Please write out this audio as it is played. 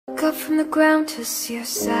up from the ground to see your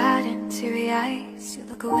sad and teary eyes. You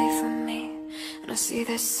look away from me, and I see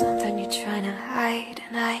there's something you're trying to hide.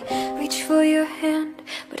 And I reach for your hand,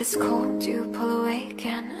 but it's cold, you pull away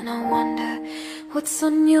again. And I wonder what's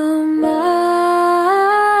on your mind.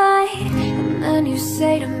 And then you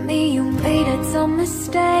say to me you made a dumb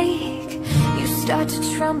mistake. You start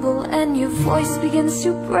to tremble and your voice begins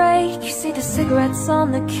to break. You see the cigarettes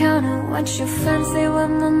on the counter, once your friends, they were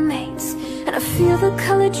my mates. And I feel the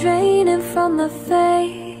color draining from my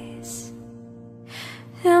face.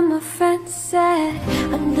 And my friend said,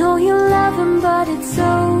 I know you love him, but it's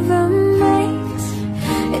over, mate.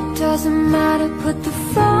 It doesn't matter, put the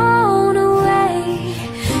phone away.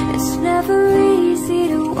 It's never easy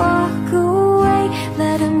to walk away.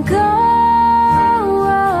 Let him go,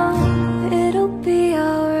 it'll be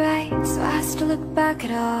alright. So I still look back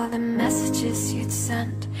at all the messages you'd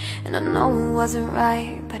sent, and I know it wasn't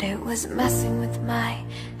right, but it was messing with my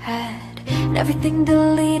head. And everything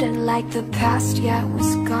deleted like the past, yeah, it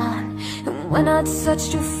was gone. And when I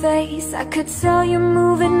touched your face, I could tell you're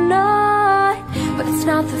moving on. But it's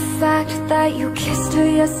not the fact that you kissed her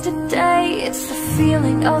yesterday, it's the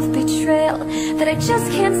feeling of betrayal that I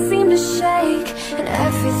just can't seem to shake. And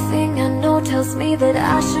everything I know tells me that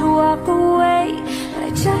I should walk away, but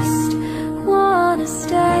I just wanna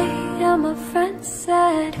stay. And my friend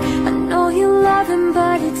said, I know you love him,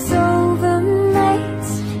 but it's over, mate.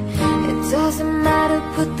 It doesn't matter,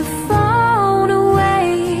 put the phone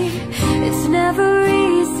away. It's never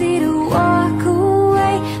easy to walk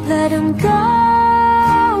away. Let him go,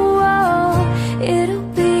 it'll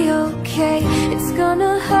be okay. It's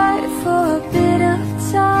gonna hurt for a bit of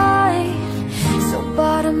time, so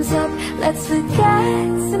bottoms up, let's forget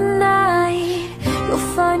tonight. You'll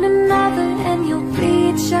find another and you'll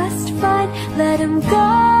be just fine. Let him go,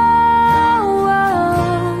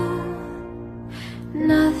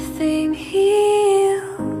 nothing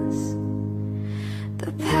heals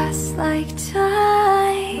the past like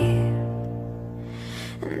time,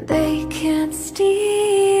 and they can't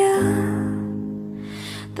steal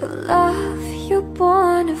the love you're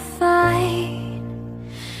born to find.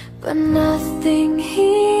 But nothing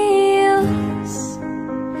heals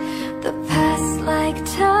the past like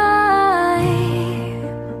time,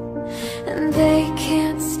 and they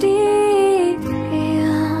can't steal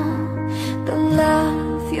the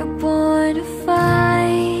love you're born to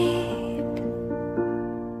find.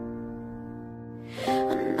 I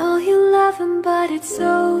know you love him, but it's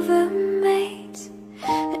over, mate.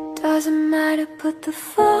 It doesn't matter, put the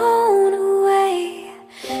phone away.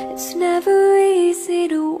 It's never easy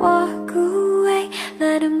to walk